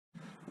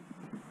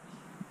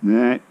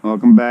Alright,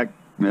 welcome back.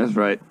 That's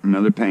right,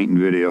 another painting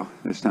video.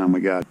 This time we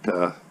got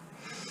a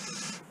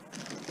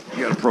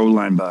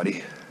Proline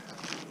body.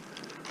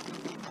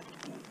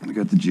 We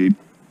got the Jeep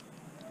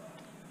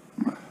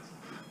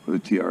with a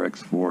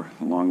TRX4,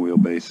 a long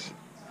wheelbase.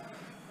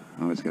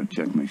 I always gotta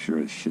check, make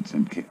sure this shit's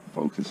in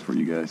focus for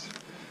you guys.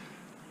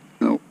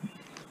 No,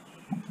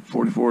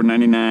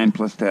 $44.99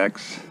 plus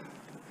tax.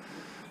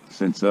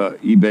 Since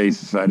eBay's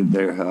decided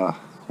they're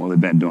well,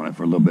 they've been doing it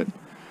for a little bit.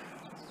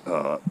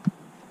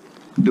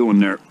 Doing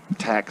their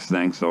tax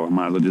thing, so I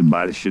might as well just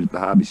buy the shit at the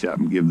hobby shop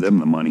and give them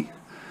the money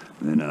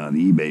than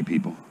the eBay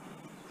people.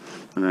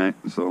 Alright,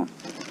 so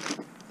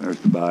there's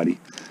the body.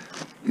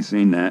 You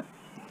seen that.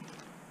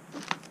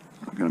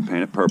 I'm gonna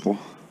paint it purple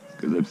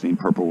because I've seen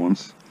purple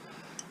ones.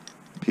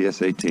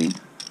 PS18.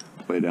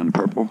 Lay down the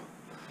purple.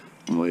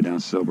 I'm gonna lay down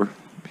silver.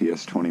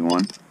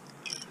 PS21.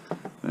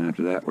 Then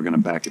after that, we're gonna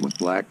back it with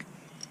black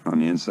on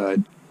the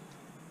inside.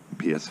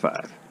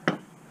 PS5.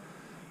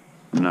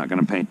 I'm not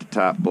gonna paint the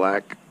top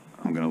black.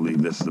 I'm going to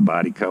leave this the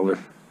body color.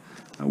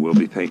 I will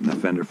be painting the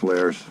fender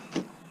flares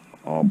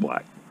all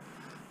black.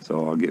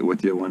 So I'll get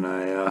with you when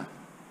I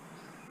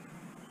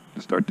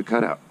start the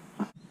cutout.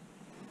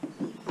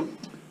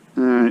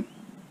 Alright,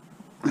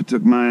 I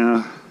took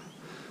my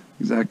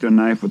X-Acto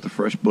knife with the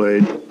fresh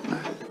blade.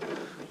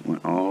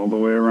 Went all the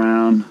way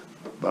around,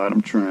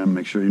 bottom trim.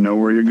 Make sure you know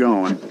where you're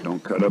going.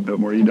 Don't cut up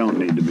where you don't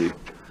need to be.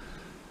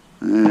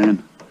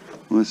 And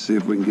let's see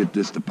if we can get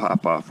this to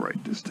pop off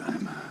right this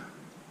time.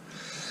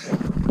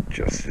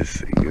 Adjust this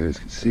so you guys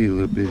can see a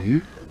little bit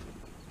here.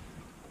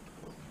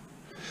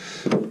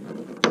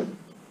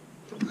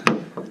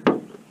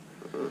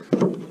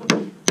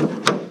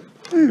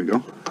 There we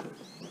go.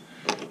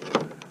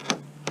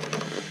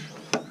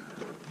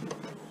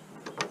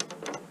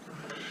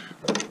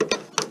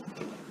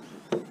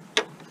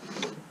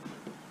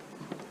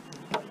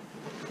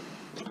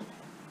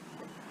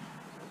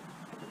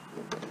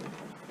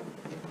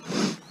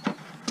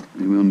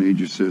 You will need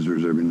your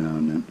scissors every now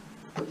and then.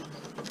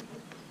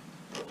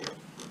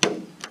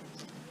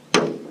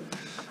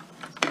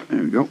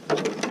 There we go.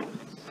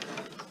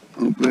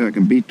 Hopefully I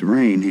can beat the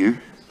rain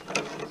here.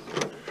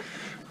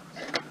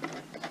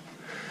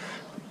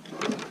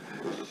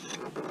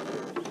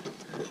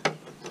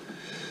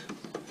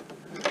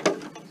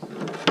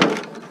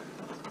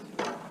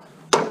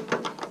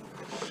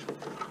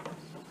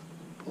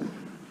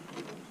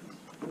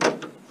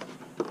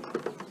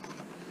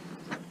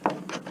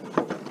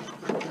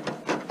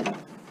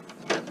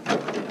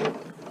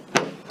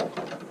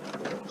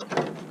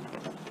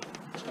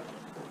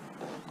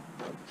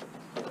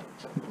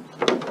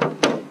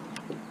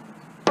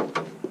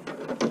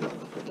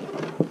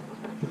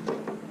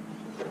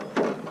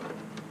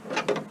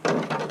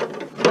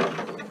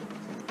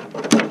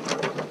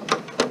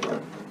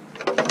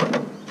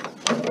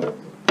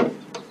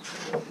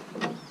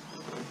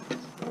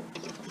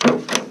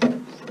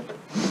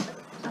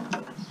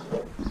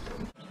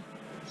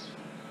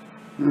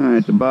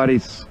 Alright, the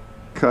body's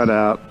cut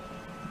out.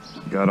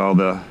 Got all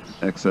the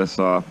excess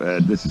off.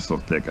 This is so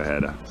thick I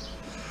had to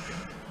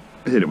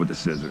hit it with the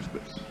scissors.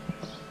 But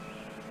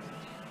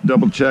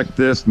double check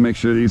this to make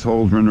sure these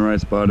holes were in the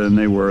right spot, and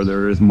they were.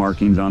 There is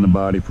markings on the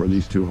body for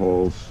these two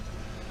holes.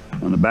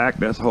 On the back,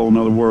 that's a whole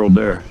nother world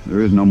there.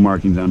 There is no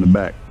markings on the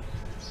back.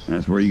 And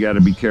that's where you got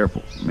to be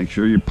careful. Make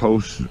sure your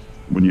posts,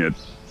 when you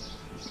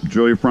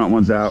drill your front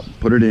ones out,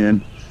 put it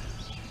in,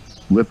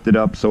 lift it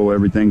up so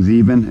everything's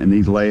even, and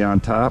these lay on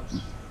top.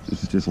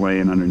 This is just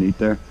laying underneath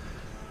there.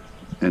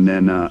 And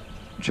then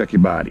check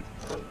your body.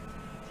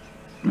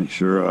 Make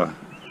sure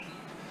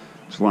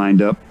it's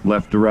lined up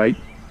left to right.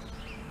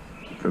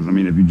 Because I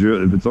mean,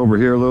 if it's over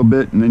here a little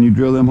bit and then you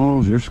drill them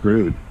holes, you're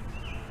screwed.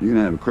 You're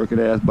gonna have a crooked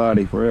ass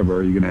body forever.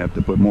 Or you're gonna have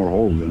to put more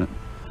holes in it.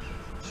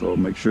 So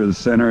make sure the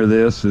center of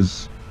this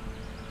is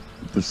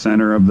the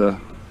center of the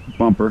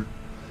bumper.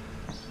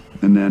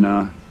 And then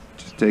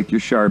just take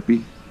your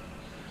Sharpie.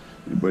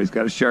 Everybody's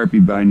got a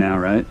Sharpie by now,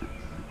 right?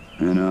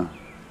 And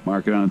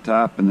mark it on the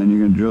top, and then you're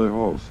going to drill your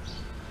holes.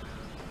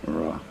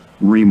 Or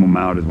ream them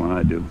out is what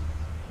I do.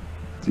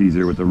 It's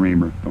easier with the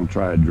reamer. Don't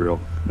try a drill.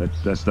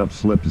 That stuff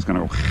slips, it's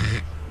going to go,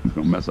 it's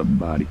going to mess up the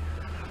body.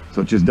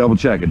 So just double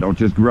check it. Don't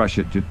just rush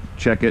it. Just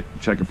check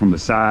it from the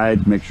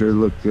side, make sure it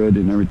looks good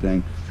and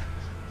everything.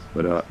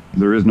 But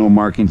there is no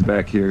markings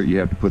back here. You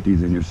have to put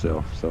these in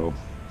yourself. So,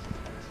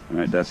 all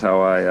right, that's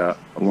how I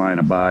align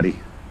a body.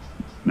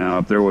 Now,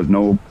 if there was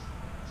no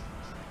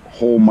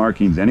hole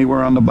markings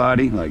anywhere on the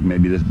body, like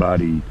maybe this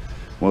body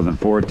wasn't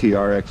for a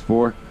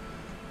TRX4,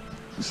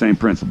 the same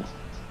principle.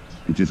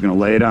 You're just going to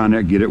lay it on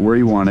there, get it where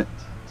you want it,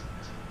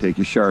 take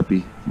your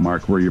Sharpie,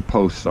 mark where your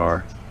posts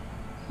are,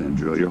 then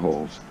drill your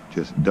holes.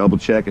 Just double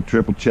check it,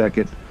 triple check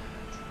it,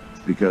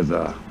 because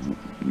you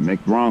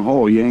make the wrong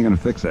hole, you ain't going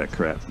to fix that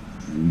crap.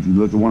 If you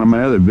look at one of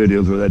my other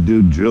videos where that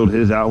dude drilled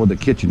his out with a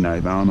kitchen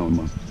knife, I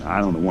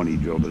don't know what he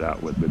drilled it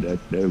out with, but that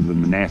was the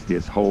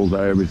nastiest holes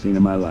I ever seen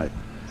in my life.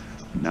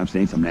 And I've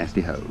seen some nasty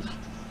hoes.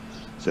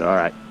 So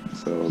alright,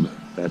 so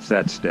that's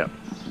that step.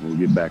 We'll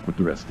get back with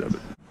the rest of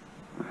it.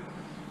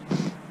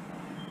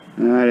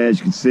 Alright, as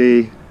you can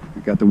see, I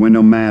got the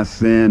window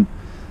masks in.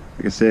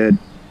 Like I said,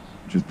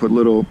 just put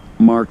little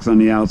marks on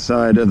the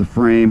outside of the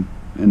frame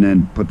and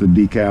then put the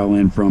decal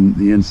in from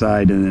the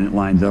inside, and then it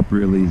lines up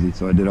real easy.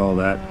 So I did all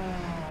that.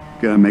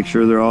 Gotta make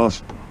sure they're all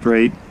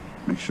straight,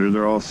 make sure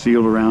they're all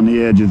sealed around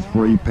the edges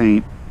before you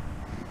paint.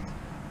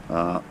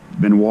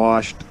 Been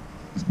washed,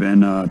 it's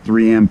been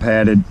 3M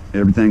padded,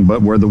 everything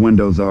but where the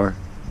windows are.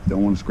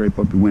 Don't want to scrape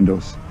up your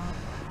windows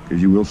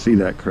because you will see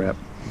that crap.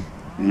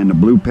 And the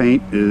blue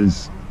paint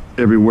is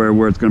everywhere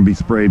where it's going to be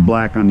sprayed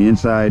black on the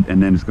inside,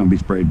 and then it's going to be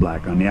sprayed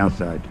black on the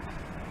outside.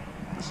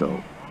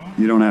 So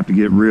you don't have to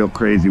get real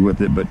crazy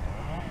with it, but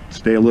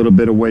stay a little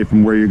bit away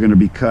from where you're going to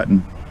be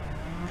cutting,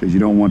 because you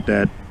don't want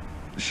that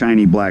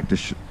shiny black to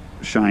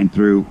shine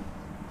through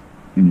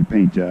in your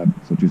paint job.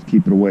 So just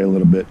keep it away a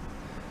little bit.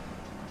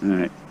 All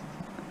right,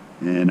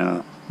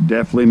 and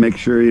definitely make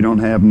sure you don't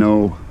have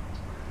no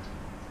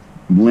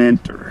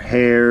lint or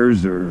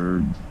hairs or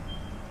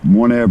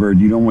whatever.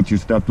 You don't want your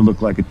stuff to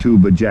look like a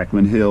tube of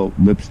Jaclyn Hill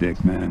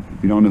lipstick, man.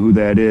 If you don't know who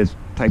that is,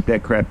 type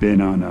that crap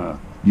in on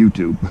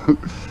YouTube.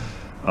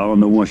 I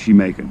don't know what she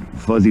making.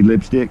 Fuzzy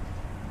lipstick,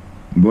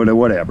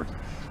 whatever.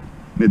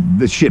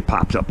 The shit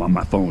pops up on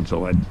my phone,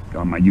 so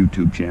on my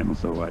YouTube channel,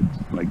 so I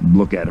like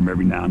look at them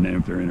every now and then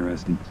if they're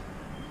interesting.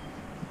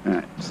 All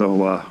right,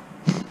 so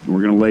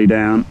we're gonna lay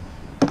down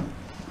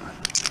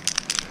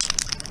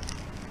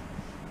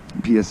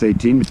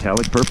PS18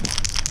 metallic purple.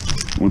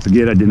 Once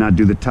again, I did not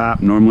do the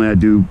top. Normally I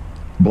do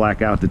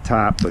black out the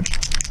top, but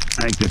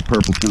I think this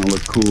purple's gonna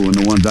look cool. And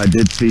the ones I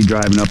did see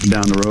driving up and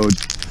down the road,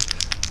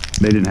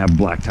 they didn't have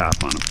black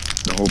top on them.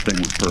 The whole thing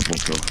was purple,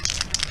 so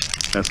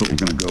that's what we're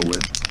gonna go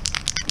with.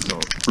 So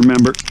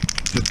remember,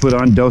 just put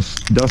on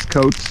dust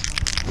coats.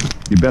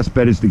 Your best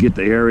bet is to get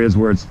the areas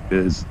where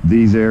is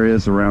these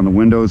areas around the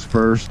windows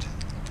first,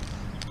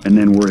 and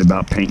then worry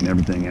about painting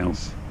everything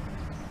else,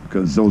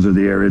 because those are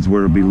the areas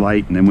where it'll be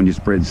light, and then when you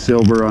spread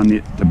silver on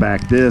to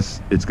back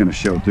this, it's going to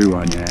show through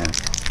on your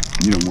ass.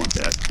 You don't want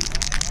that.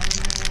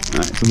 All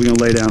right, so we're going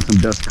to lay down some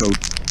dust coat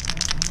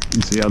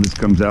and see how this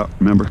comes out.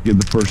 Remember, give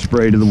the first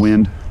spray to the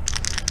wind.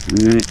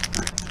 All right.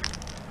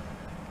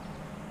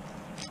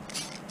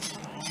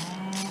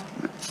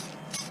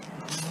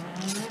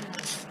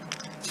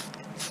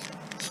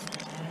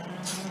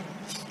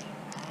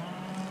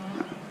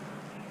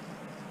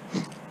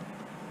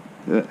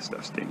 That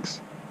stuff stinks.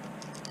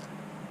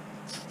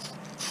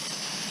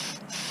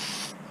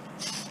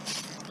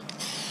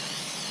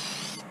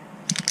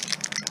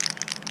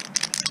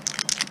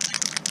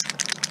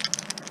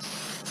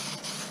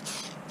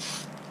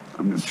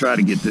 I'm going to try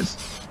to get this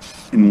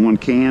in one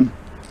can.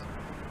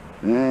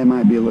 It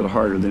might be a little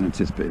harder than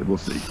anticipated. We'll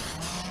see.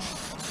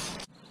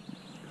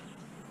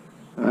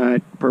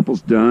 Alright,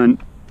 purple's done.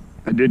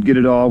 I did get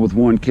it all with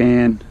one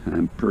can.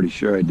 I'm pretty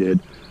sure I did.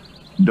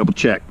 Double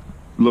check.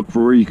 Look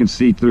for where you can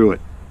see through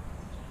it.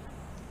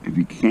 If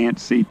you can't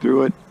see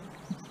through it,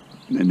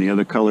 then the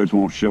other colors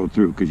won't show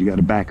through, because you got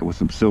to back it with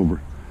some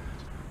silver.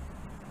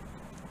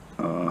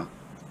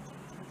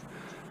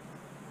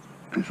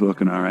 It's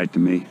looking all right to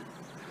me.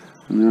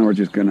 And now we're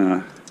just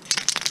gonna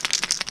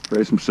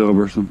spray some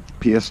silver, some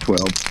PS12,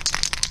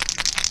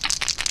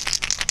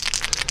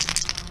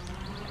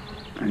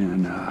 and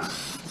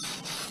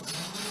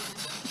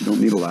you don't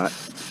need a lot.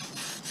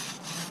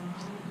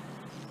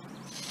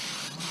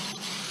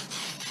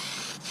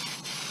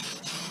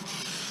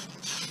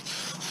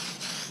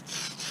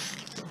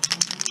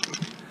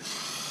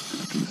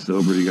 After the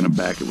silver, you're gonna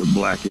back it with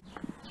black.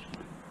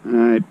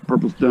 Alright,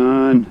 purple's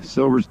done,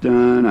 silver's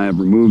done. I have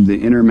removed the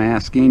inner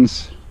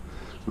maskings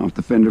off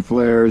the fender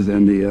flares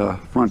and the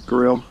front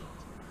grille.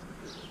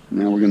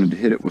 Now we're going to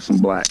hit it with some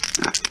black.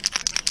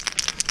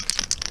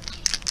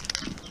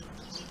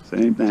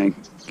 Same thing.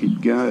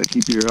 Keep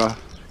your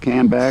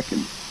can back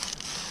and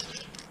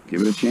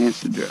give it a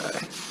chance to dry.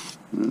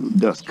 A little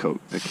dust coat.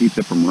 That keeps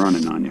it from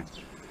running on you,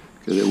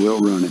 because it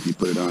will run if you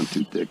put it on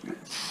too thick.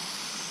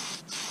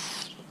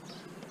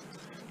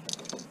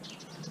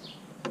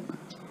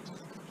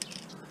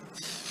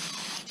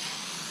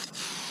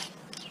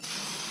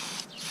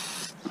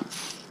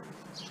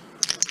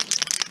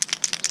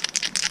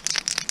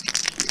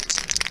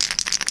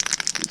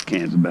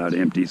 Can's about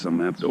empty, so I'm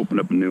gonna have to open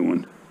up a new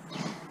one.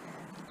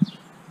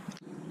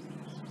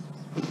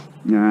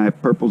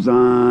 Alright, purple's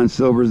on,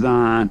 silver's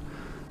on,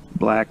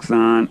 black's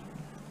on.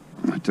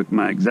 I took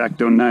my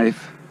X-Acto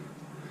knife,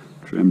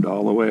 trimmed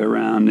all the way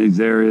around these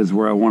areas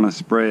where I want to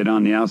spray it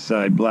on the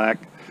outside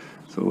black.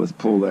 So let's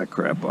pull that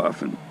crap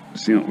off and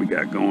see what we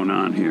got going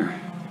on here.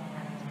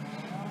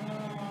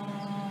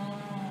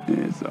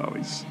 It's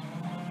always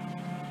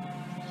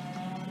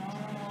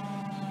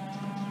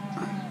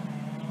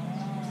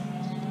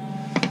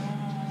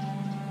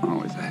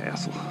a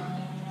hassle.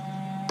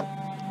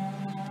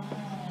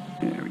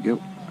 There we go.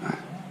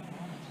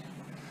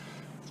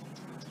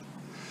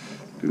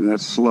 Do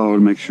that slow to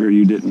make sure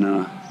you didn't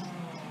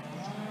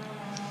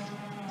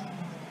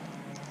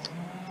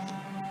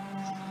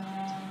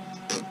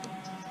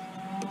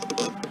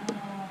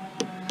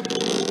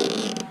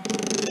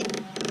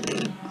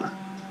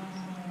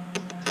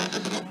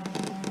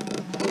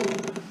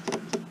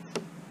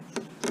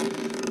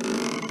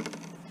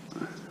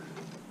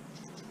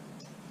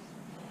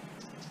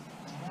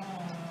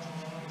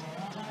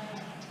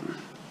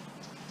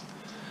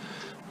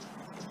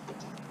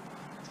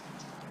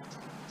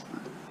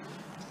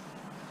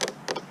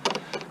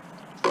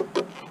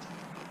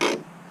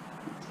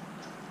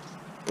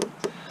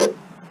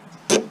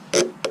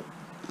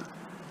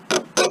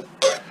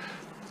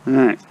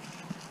Alright, so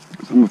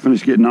I'm going to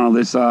finish getting all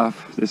this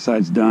off. This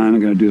side's done. I'm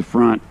going to do the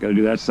front, got to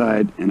do that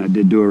side, and I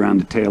did do around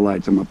the tail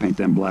lights. I'm going to paint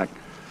them black.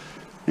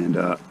 And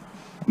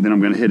then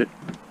I'm going to hit it.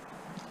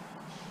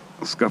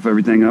 Scuff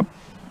everything up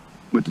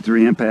with the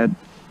 3M pad.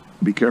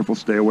 Be careful,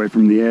 stay away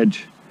from the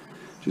edge.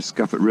 Just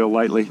scuff it real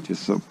lightly,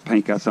 just so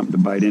paint got something to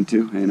bite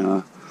into.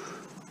 And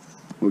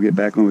we'll get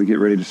back when we get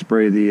ready to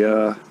spray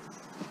the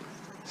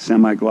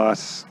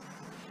semi-gloss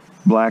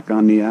black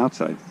on the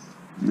outside.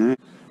 Alright.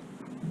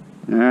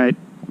 Alright.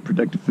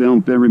 Protective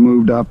film been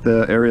removed off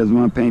the areas I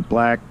want to paint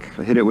black.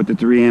 I hit it with the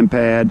 3M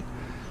pad,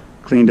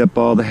 cleaned up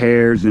all the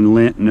hairs and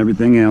lint and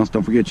everything else.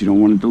 Don't forget, you don't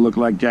want it to look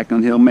like Jack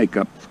on the Hill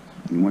makeup.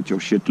 You want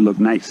your shit to look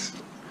nice,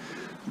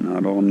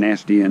 not all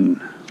nasty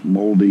and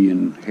moldy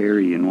and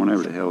hairy and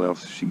whatever the hell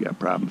else she got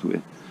problems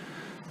with.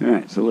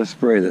 Alright, so let's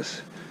spray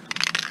this.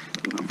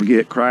 Don't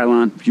forget,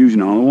 Krylon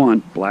Fusion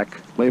all-in-one,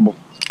 black label,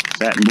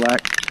 satin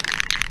black.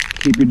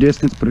 Keep your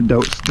distance, put a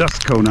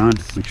dust coat on.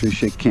 Make sure you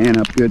shake can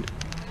up good.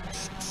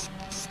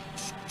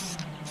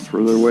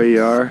 Further away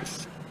you are,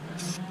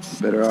 the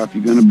better off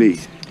you're going to be,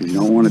 because you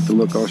don't want it to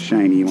look all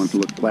shiny, you want it to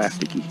look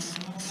plasticky.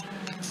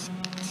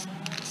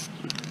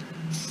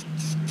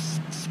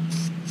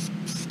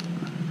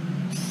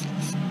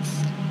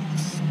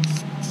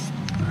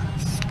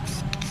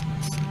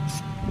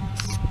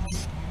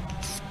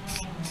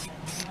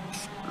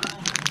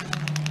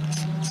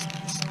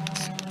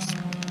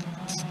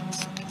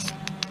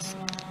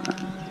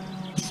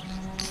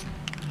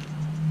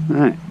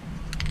 Alright.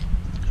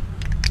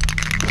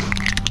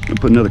 We'll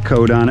put another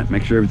coat on it,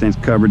 make sure everything's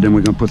covered, then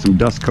we're going to put some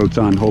dust coats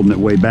on, holding it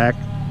way back.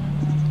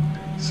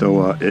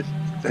 So it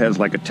has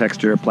like a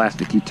texture, a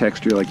plasticky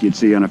texture like you'd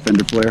see on a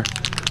fender flare.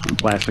 A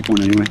plastic one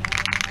anyway.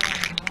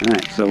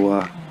 Alright,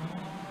 so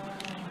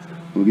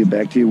we'll get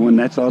back to you when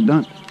that's all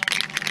done.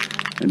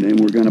 And then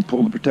we're going to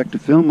pull the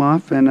protective film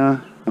off, and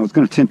I was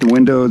going to tint the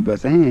windows, but I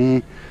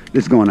said,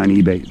 this is going on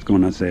eBay, it's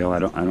going on sale, I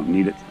don't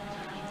need it.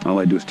 All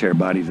I do is tear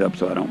bodies up,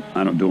 so I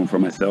don't do them for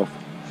myself.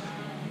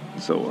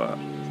 So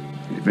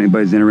if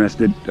anybody's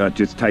interested,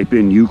 just type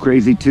in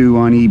ucrazy2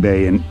 on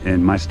eBay,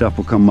 and my stuff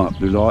will come up.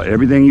 There's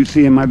everything you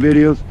see in my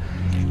videos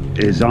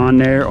is on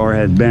there or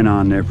has been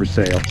on there for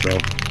sale. So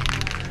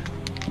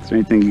if there's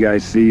anything you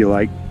guys see you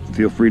like,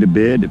 feel free to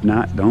bid. If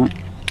not, don't.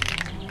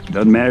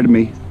 Doesn't matter to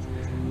me.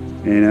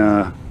 And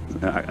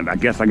I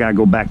guess I gotta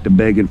go back to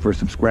begging for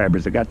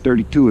subscribers. I got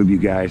 32 of you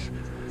guys.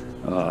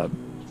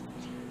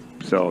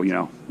 So, you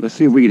know, let's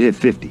see if we can hit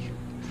 50.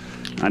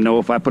 I know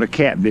if I put a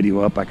cat video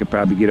up, I could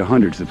probably get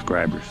 100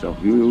 subscribers. So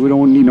we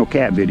don't need no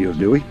cat videos,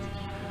 do we?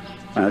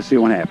 Let's see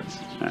what happens.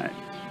 Alright.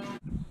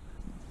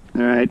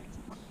 Alright.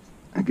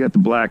 I got the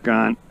black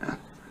on.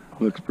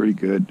 Looks pretty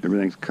good.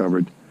 Everything's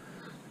covered.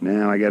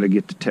 Now I got to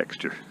get the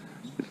texture.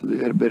 Just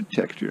a bit of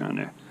texture on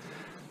there.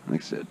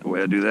 Like I said, the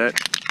way I do that,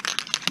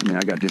 I mean,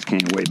 I got this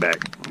can way back.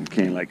 The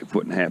can like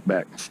 1.5 feet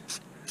back.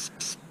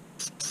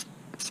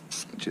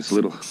 Just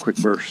little quick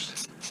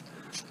bursts.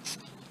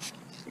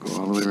 Go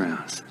all the way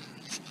around.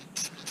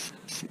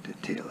 Get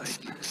that tail light.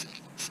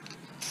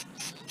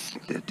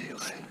 Get that tail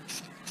light.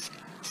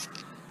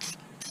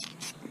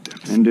 Get that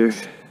fender.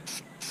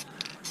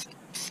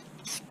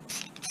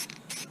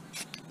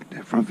 Get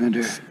that front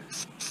fender.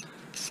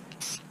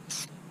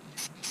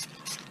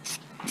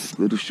 Just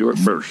little short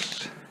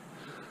bursts.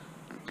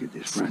 Get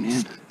this front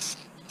end.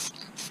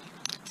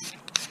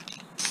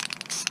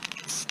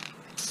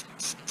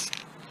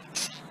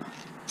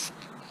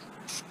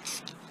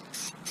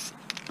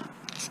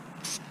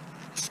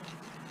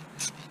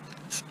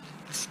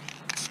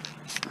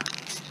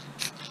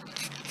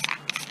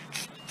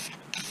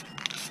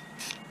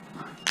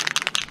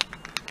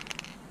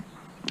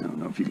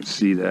 If you can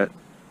see that,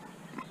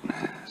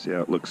 see how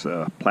it looks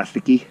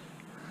plasticky.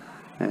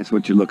 That's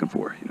what you're looking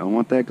for. You don't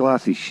want that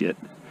glossy shit.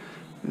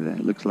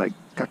 That looks like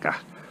caca.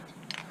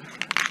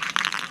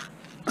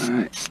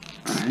 Alright,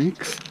 I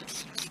think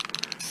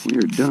we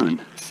are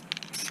done.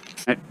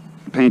 Alright,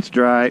 paint's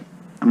dry.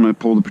 I'm going to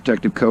pull the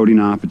protective coating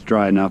off. It's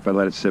dry enough. I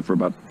let it sit for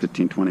about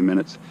 15-20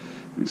 minutes.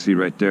 You can see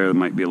right there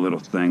might be a little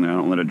thing there. I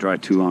don't let it dry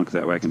too long, because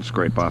that way I can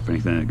scrape off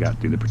anything that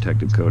got through the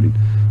protective coating.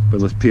 But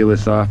let's peel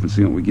this off and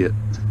see what we get.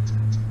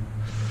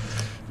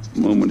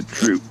 Moment of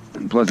truth.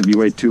 And plus, if you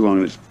wait too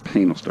long, this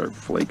paint will start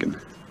flaking.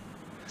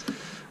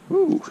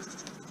 Ooh.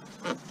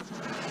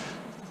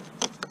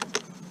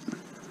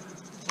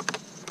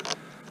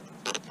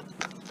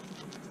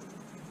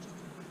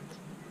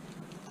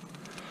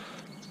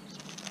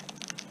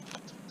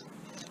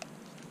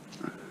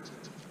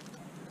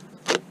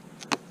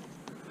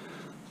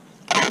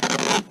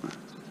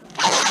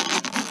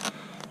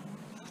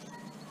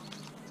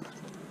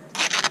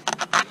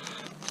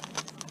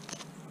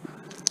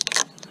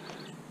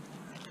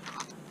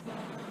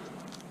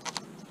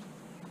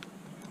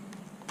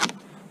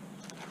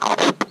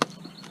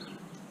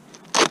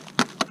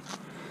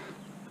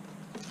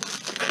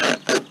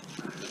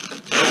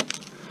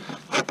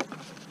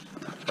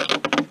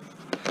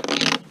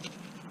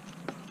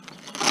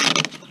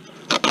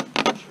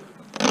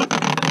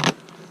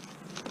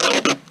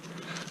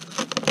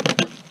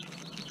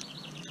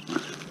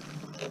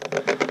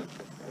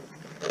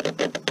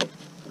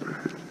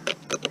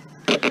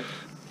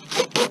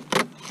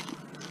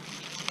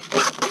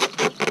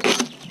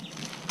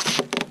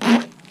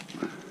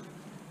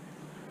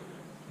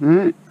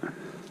 Alright.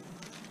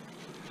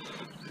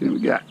 See what we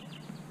got.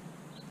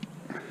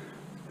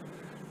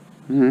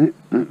 Alright,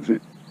 that's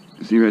it.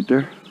 See right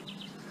there?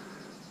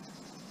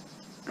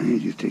 And you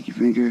just take your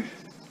finger,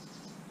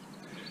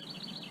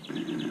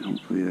 and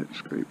hopefully that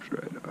scrapes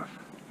right off.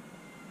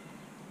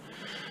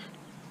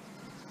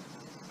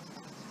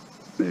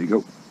 There you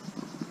go.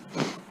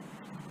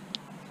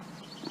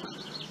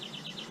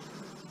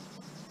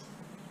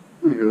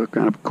 You look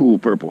kind of cool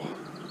purple.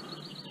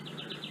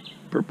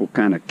 Purple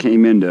kind of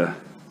came into,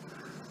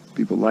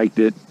 people liked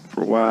it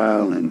for a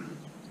while and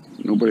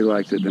nobody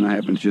likes it. Then I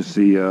happened to just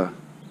see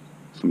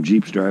some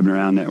Jeeps driving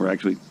around that were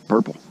actually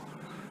purple.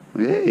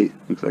 Hey,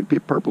 looks like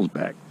purple's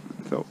back.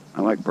 So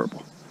I like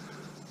purple.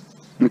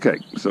 Okay,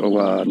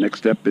 so next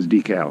step is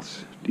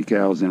decals.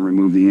 Decals, and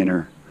remove the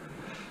inner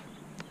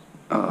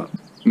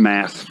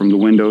mass from the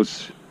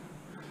windows,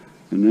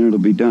 and then it'll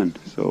be done.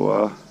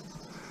 So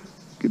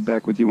get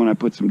back with you when I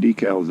put some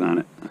decals on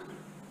it.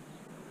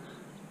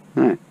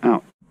 Alright,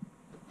 out.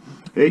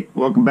 Hey,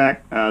 welcome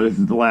back. This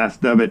is the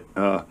last of it.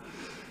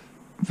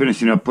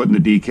 Finishing up putting the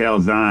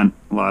decals on.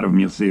 A lot of them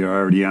you'll see are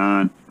already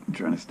on. I'm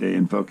trying to stay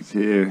in focus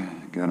here.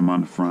 Got them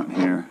on the front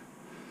here.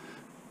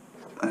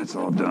 That's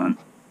all done.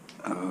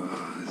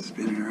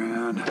 Spinning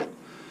around. The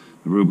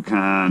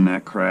Rubicon,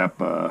 that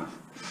crap.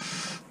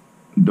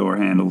 Door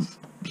handles,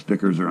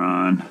 stickers are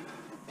on.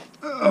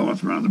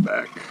 What's around the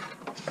back?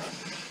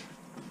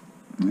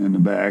 In the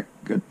back,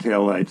 got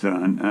tail lights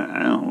on.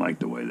 I don't like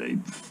the way they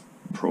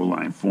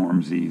Proline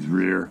forms these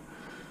rear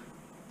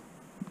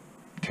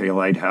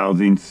taillight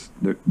housings.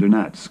 They're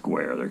not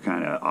square. They're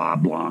kind of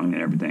oblong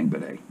and everything.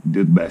 But hey,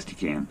 do the best you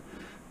can.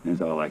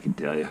 That's all I can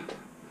tell you.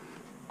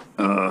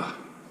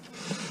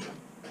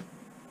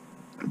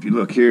 If you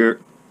look here,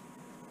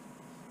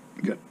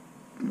 got.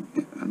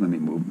 Let me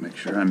move. Make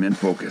sure I'm in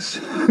focus.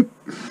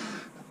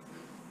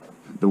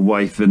 The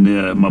wife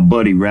and my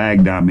buddy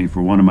ragged on me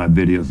for one of my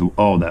videos.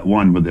 Oh, that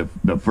one with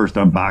the first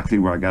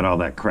unboxing where I got all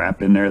that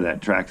crap in there,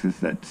 that TRAXXAS,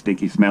 that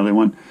stinky, smelly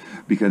one,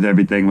 because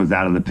everything was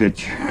out of the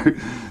picture.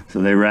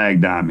 So they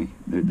ragged on me.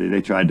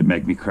 They tried to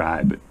make me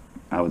cry, but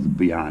I was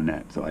beyond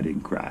that, so I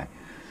didn't cry.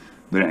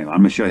 But anyway, I'm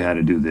going to show you how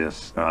to do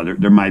this.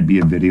 There might be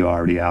a video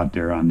already out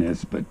there on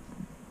this, but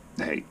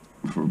hey,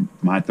 for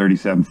my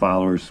 37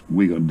 followers,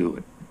 we're going to do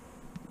it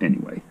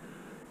anyway.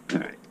 All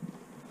right.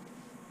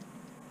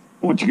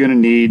 What you're going to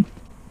need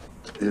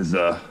is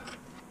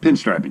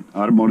pinstriping,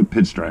 automotive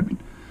pinstriping.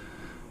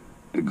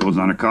 It goes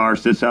on a car,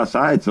 sits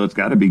outside, so it's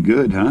got to be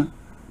good, huh?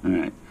 All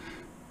right.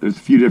 There's a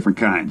few different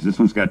kinds. This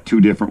one's got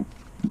 2 different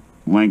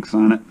lengths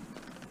on it.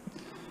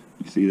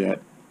 You see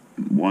that?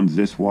 One's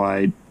this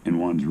wide and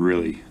one's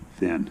really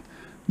thin.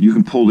 You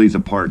can pull these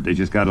apart. They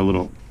just got a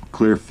little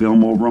clear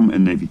film over them,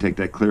 and if you take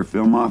that clear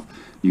film off,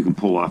 you can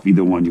pull off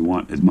either one you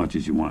want as much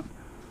as you want.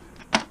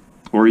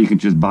 Or you can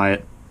just buy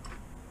it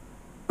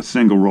a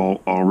single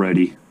roll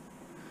already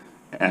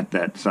at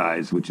that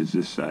size, which is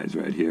this size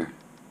right here,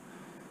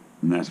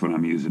 and that's what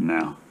I'm using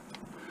now.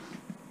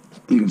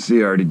 You can see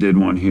I already did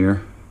one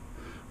here.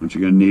 What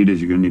you're going to need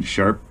is you're going to need a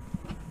sharp,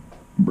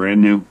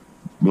 brand new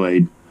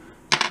blade.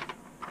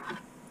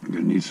 You're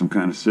going to need some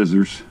kind of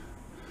scissors,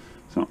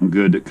 something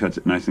good that cuts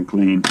it nice and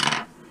clean,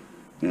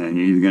 and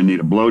you're either going to need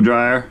a blow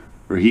dryer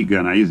or a heat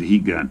gun. I use a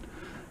heat gun.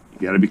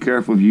 You got to be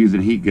careful if you use a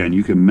heat gun.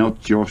 You can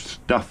melt your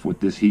stuff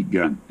with this heat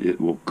gun.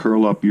 It will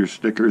curl up your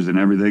stickers and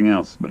everything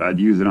else, but I'd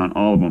use it on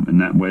all of them,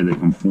 and that way they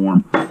can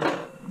form.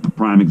 The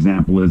prime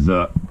example is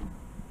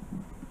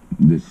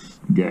this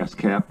gas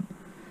cap.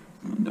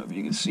 I don't know if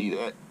you can see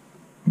that,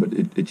 but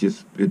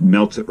it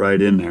melts it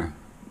right in there.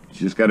 You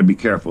just got to be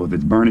careful. If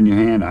it's burning your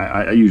hand,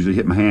 I usually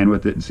hit my hand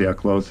with it and see how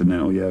close, and then,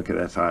 oh yeah, okay,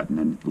 that's hot, and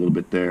then a little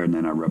bit there, and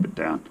then I rub it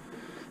down,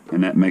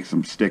 and that makes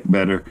them stick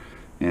better,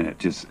 and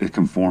it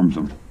conforms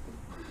them.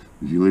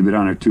 If you leave it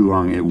on there too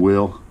long, it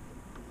will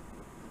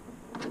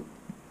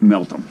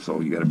melt them, so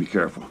you got to be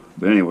careful.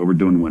 But anyway, we're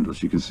doing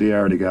windows. You can see I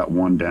already got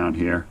one down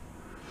here.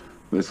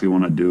 Basically,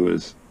 what I do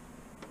is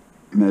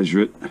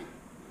measure it,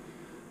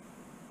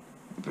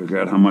 figure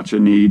out how much I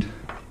need,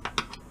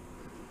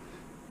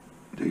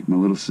 take my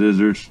little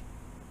scissors,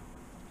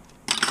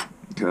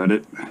 cut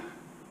it,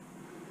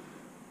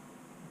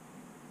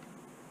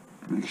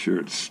 make sure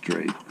it's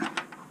straight.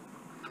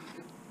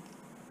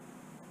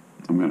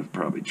 I'm going to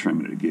probably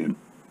trim it again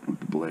with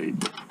the blade,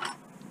 but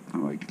I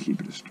like to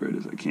keep it as straight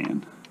as I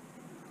can.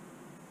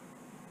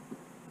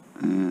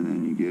 And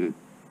then you get it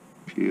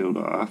peeled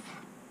off.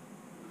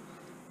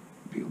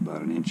 Peel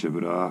about an inch of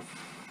it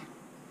off.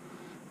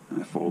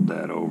 And I fold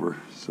that over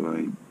so I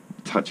ain't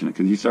touching it,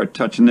 because you start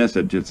touching this,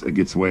 it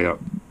gets way up,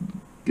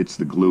 gets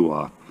the glue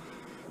off.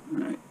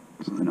 Alright,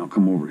 so then I'll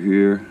come over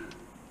here,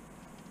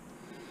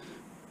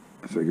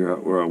 figure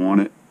out where I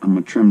want it. I'm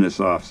going to trim this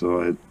off,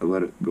 so I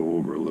let it go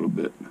over a little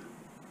bit.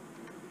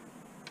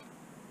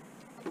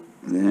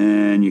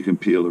 Then you can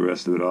peel the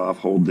rest of it off.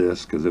 Hold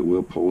this, because it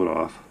will pull it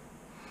off.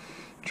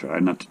 Try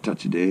not to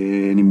touch it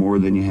any more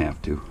than you have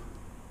to.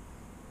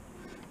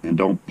 And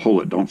don't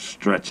pull it, don't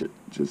stretch it.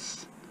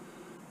 Just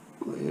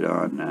lay it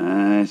on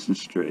nice and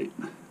straight.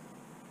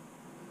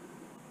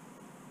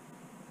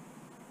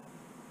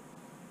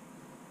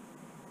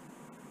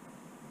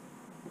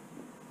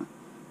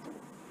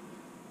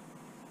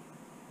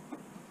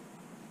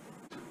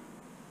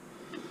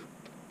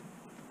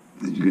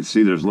 You can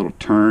see there's a little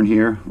turn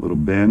here, a little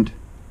bend.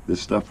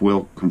 This stuff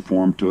will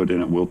conform to it,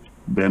 and it will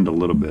bend a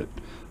little bit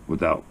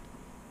without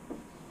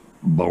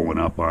bowing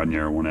up on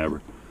you or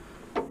whatever.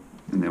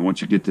 And then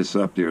once you get this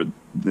up there,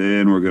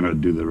 then we're going to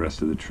do the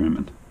rest of the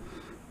trimming.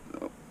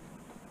 So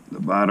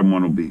the bottom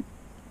one will be,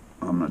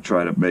 I'm going to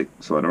try to make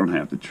so I don't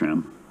have to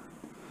trim.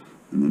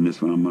 And then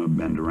this one I'm going to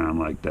bend around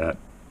like that,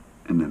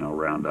 and then I'll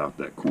round out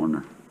that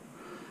corner.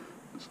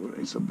 So it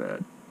ain't so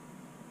bad.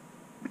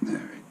 All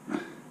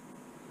right.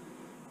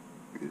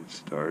 Get it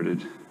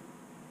started.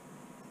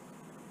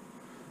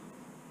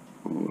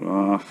 Pull it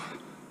off.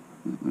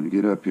 Let me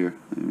get up here.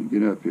 Let me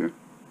get up here.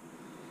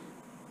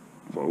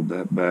 Fold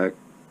that back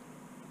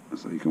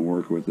so you can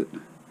work with it.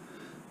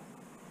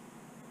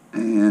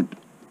 And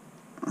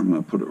I'm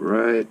going to put it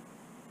right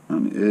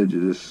on the edge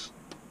of this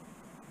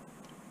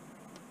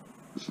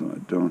so I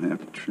don't have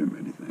to trim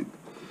anything.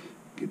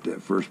 Get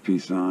that first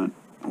piece on,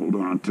 hold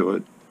on to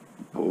it,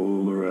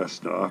 pull the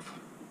rest off.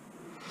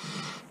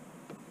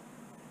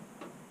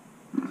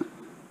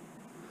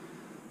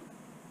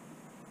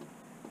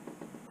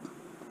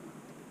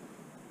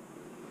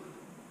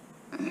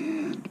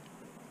 And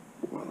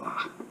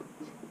voila.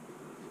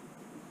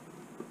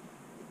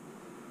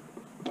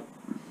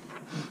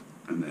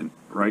 And then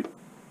right,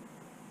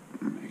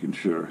 making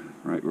sure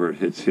right where it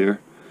hits here,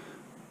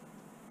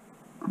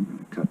 I'm going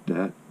to cut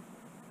that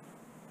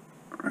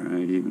right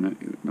even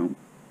at you. Don't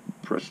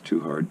press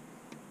too hard.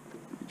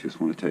 You just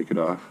want to take it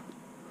off.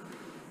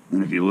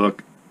 And if you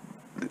look,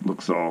 it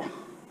looks all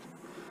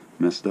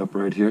messed up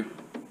right here.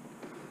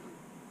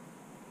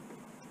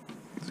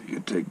 So you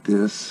can take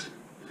this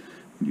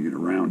and you're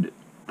going to round it.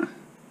 Make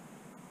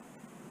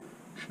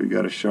sure you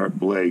got a sharp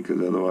blade,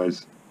 because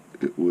otherwise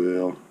it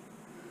will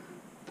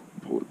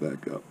pull it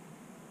back up.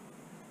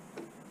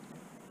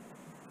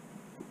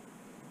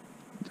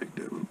 Take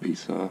that little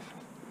piece off.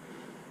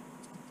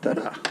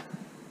 Ta-da!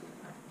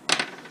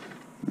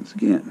 Once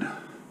again,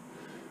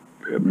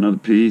 grab another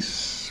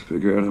piece,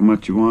 figure out how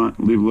much you want,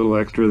 leave a little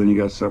extra, then you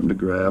got something to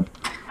grab.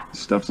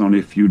 This stuff's only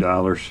a few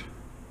dollars.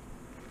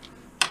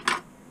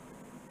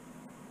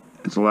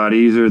 It's a lot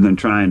easier than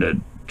trying to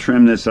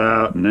trim this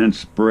out and then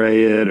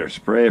spray it, or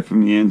spray it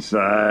from the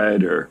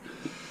inside, or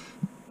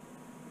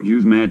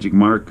use magic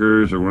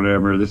markers or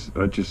whatever.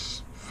 I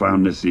just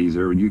found this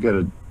easier. You got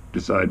to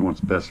decide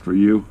what's best for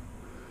you.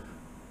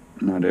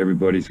 Not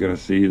everybody's going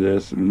to see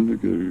this and they're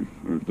going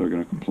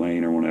to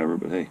complain or whatever,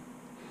 but hey,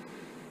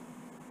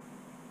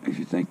 if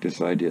you think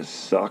this idea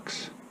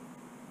sucks,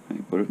 hey,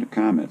 put it in the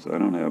comments. I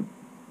don't have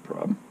a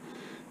problem.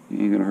 You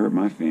ain't going to hurt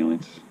my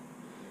feelings.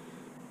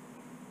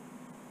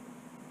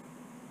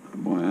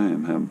 Boy, I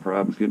am having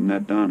problems getting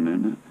that done,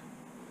 isn't it?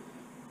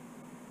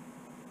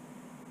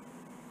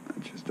 I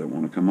just don't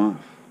want to come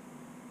off.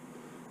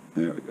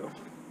 There we go.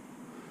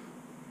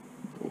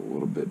 Pull a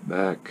little bit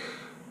back.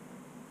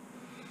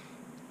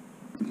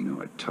 You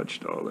know, I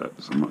touched all that,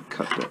 so I'm going to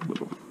cut that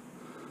little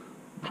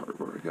part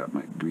where I got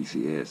my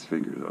greasy ass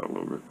fingers all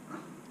over it.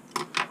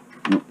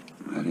 Nope,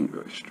 that ain't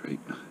very straight.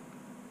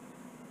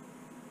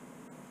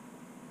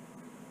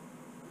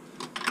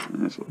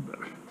 That's a little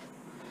better.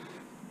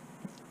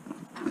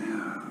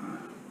 Yeah.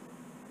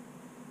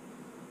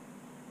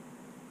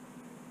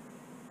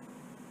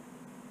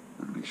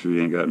 Make sure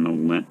you ain't got no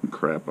lint and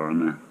crap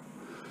on there.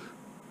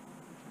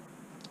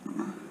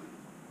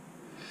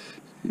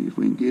 See if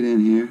we can get in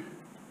here.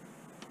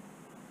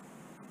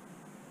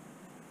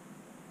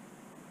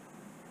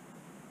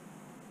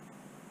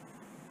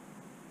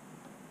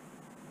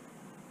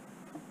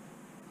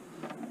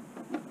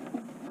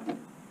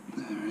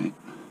 Alright.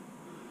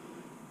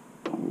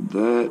 Hold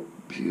that,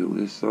 peel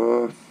this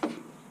off.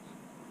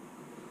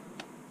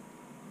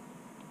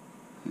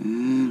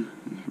 And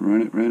just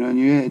run it right on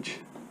your edge.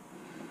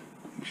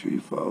 Make sure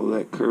you follow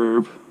that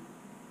curve.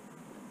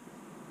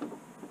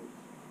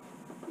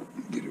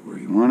 Get it where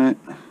you want it.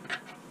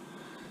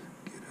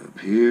 Get up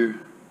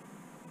here.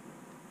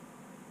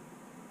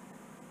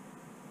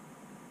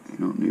 You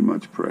don't need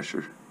much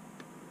pressure.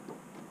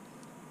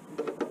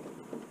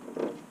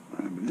 Wrap it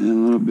in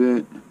a little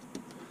bit.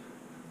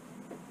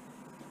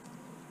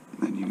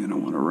 Then you're going to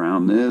want to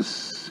round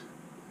this.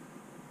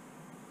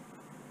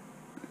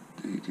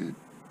 Take it.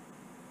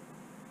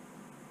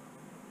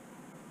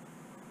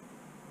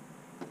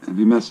 If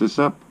you mess this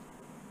up,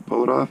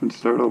 pull it off and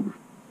start over.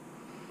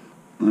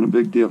 Not a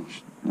big deal.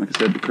 Like I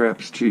said, the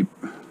crap's cheap.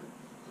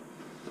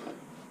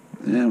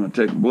 Then I'm going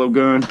to take a blow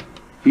gun,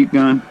 heat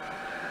gun,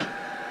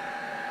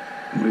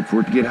 wait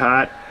for it to get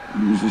hot,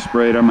 usually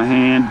spray it on my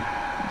hand.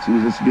 As soon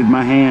as this gets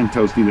my hand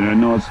toasty, then I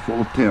know it's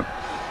full of temp.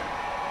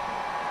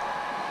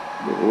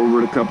 Go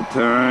over it a couple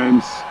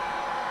times,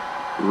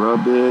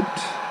 rub it.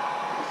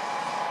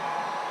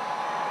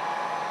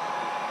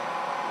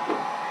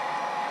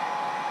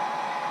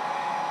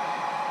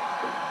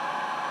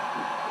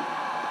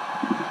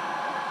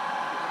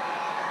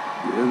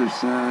 The other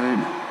side.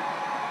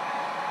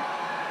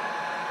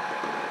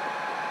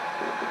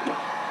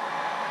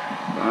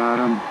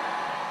 Bottom.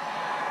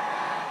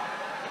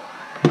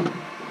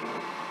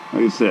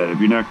 Like I said, if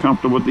you're not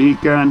comfortable with the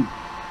heat gun,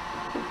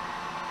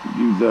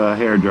 use a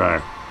hair dryer.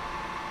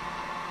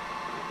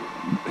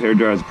 Hair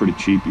dryer is pretty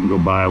cheap. You can go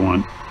buy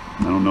one.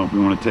 I don't know if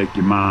you want to take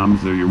your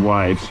moms or your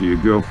wives or your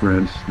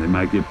girlfriends. They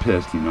might get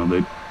pissed, you know.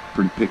 They're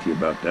pretty picky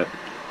about that.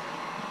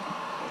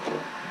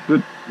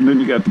 But then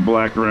you got the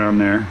black around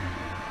there.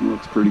 It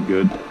looks pretty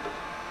good.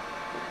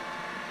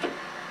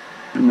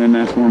 And then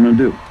that's what I'm going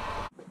to do.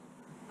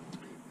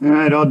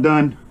 Alright, all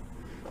done.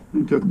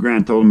 It took a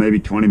grand total maybe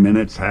 20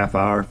 minutes, half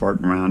hour,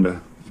 farting around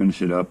to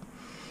finish it up.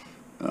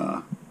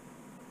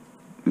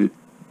 It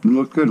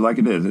looked good like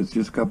it is. It's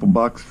just a couple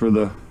bucks for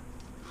the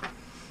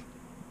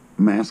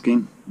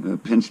masking,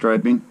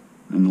 pinstriping.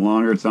 And the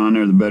longer it's on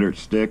there, the better it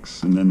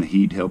sticks. And then the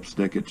heat helps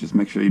stick it. Just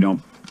make sure you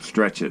don't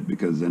stretch it,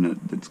 because then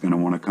it's going to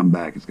want to come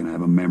back. It's going to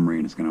have a memory,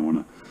 and it's going to want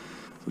to...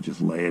 So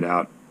just lay it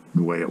out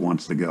the way it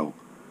wants to go.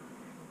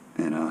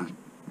 And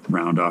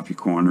round off your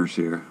corners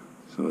here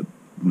so it's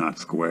not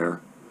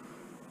square.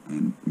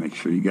 And make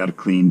sure you got a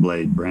clean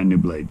blade, brand new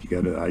blade. You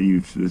got to, I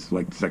use this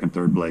like the second,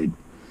 third blade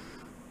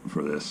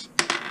for this.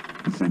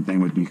 The same thing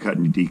with you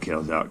cutting your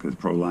decals out, because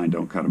Proline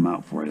don't cut them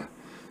out for you.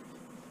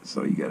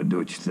 So you got to do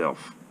it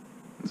yourself.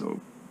 So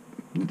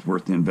it's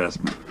worth the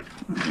investment.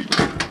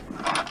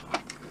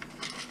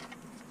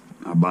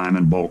 I'll buy them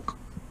in bulk,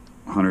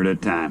 100 at a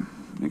time.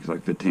 It's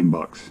like 15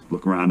 bucks.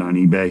 Look around on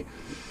eBay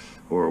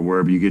or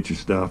wherever you get your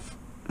stuff,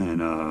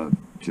 and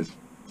just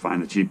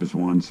find the cheapest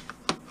ones.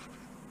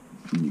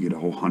 And you get a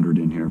whole 100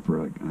 in here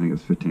for like, I think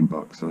it's 15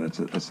 bucks. So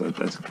that's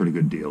a pretty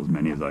good deal, as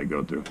many as I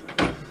go through.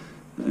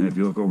 And if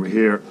you look over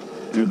here,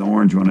 here's the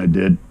orange one I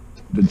did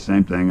the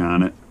same thing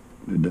on it.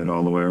 Did that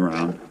all the way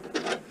around.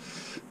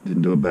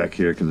 Didn't do it back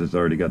here because it's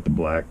already got the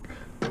black.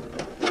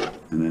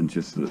 And then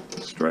just the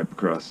stripe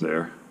across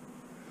there.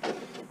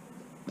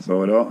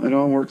 So it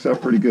all works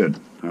out pretty good.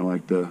 I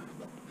like the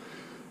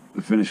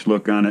finished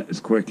look on it. It's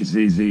quick, it's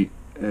easy.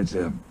 It's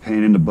a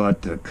pain in the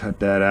butt to cut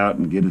that out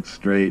and get it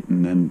straight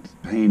and then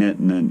paint it,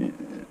 and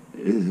then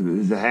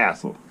it's a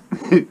hassle.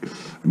 I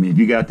mean, if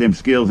you got them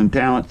skills and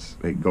talents,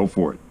 hey, go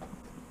for it.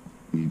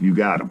 If you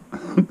got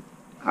them.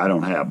 I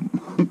don't have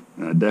them.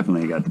 I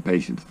definitely got the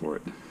patience for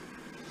it.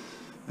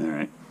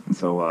 Alright,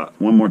 so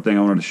one more thing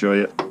I wanted to show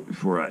you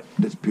before I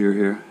disappear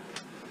here.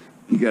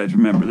 You guys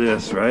remember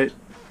this, right?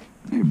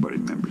 Everybody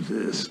remembers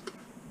this.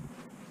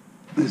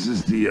 This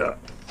is the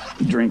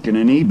drinking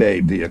an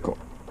eBay vehicle.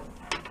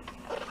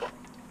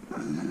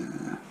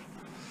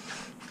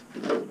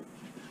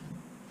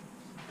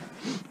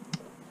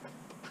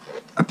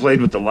 I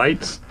played with the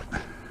lights.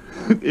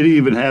 It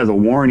even has a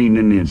warning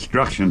in the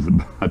instructions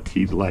about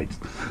these lights.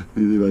 Let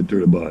me see if I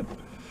turn them on.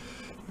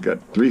 Got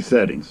 3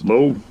 settings: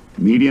 low,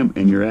 medium,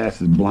 and your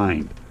ass is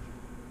blind.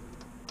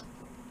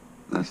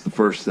 That's the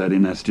first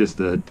setting. That's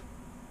just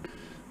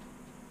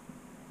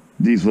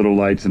these little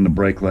lights and the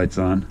brake lights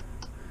on.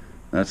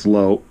 That's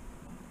low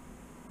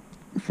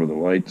for the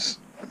lights.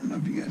 I don't know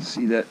if you guys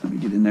see that. Let me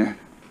get in there.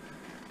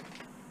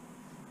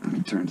 Let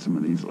me turn some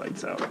of these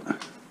lights out.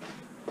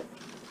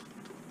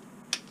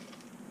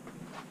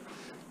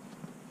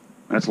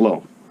 That's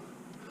low.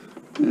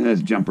 And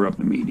let's jump her up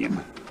to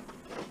medium.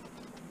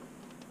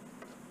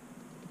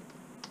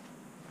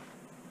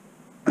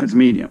 That's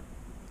medium.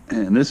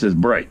 And this is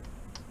bright.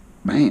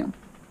 Bam.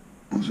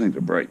 Those things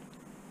are bright.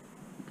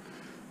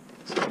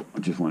 So I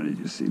just wanted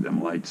you to see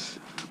them lights,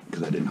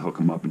 because I didn't hook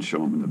them up and show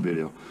them in the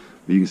video.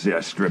 But you can see I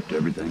stripped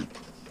everything.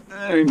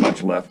 There ain't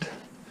much left.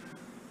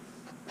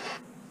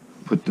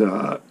 Put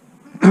the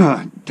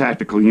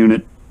tactical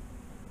unit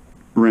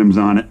rims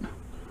on it,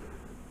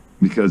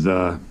 because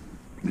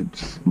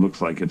it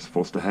looks like it's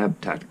supposed to have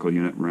tactical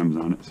unit rims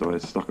on it. So I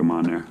stuck them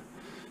on there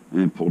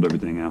and pulled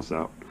everything else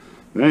out.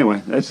 But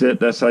anyway, that's it.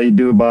 That's how you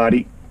do a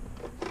body.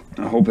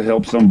 I hope it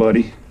helps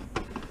somebody.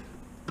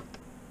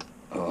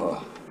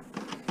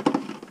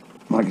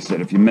 Like I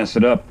said, if you mess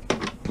it up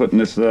putting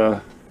these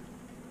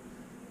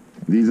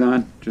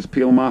on, just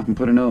peel them off and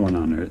put another one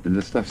on there.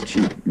 This stuff's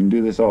cheap. You can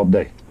do this all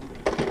day,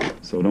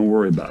 so don't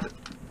worry about it.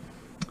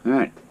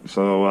 Alright,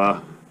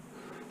 so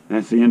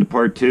that's the end of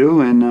part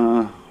 2,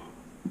 and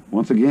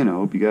once again, I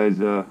hope you guys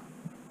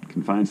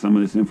can find some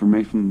of this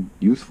information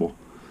useful.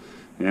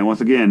 And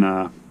once again,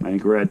 I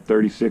think we're at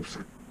 36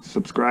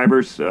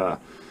 subscribers. I'd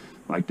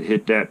like to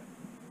hit that,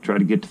 try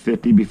to get to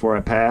 50 before I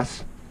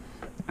pass.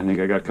 I think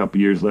I got a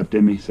couple years left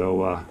in me,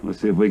 so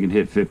let's see if we can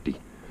hit 50.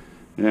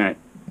 Alright,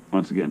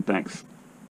 once again, thanks.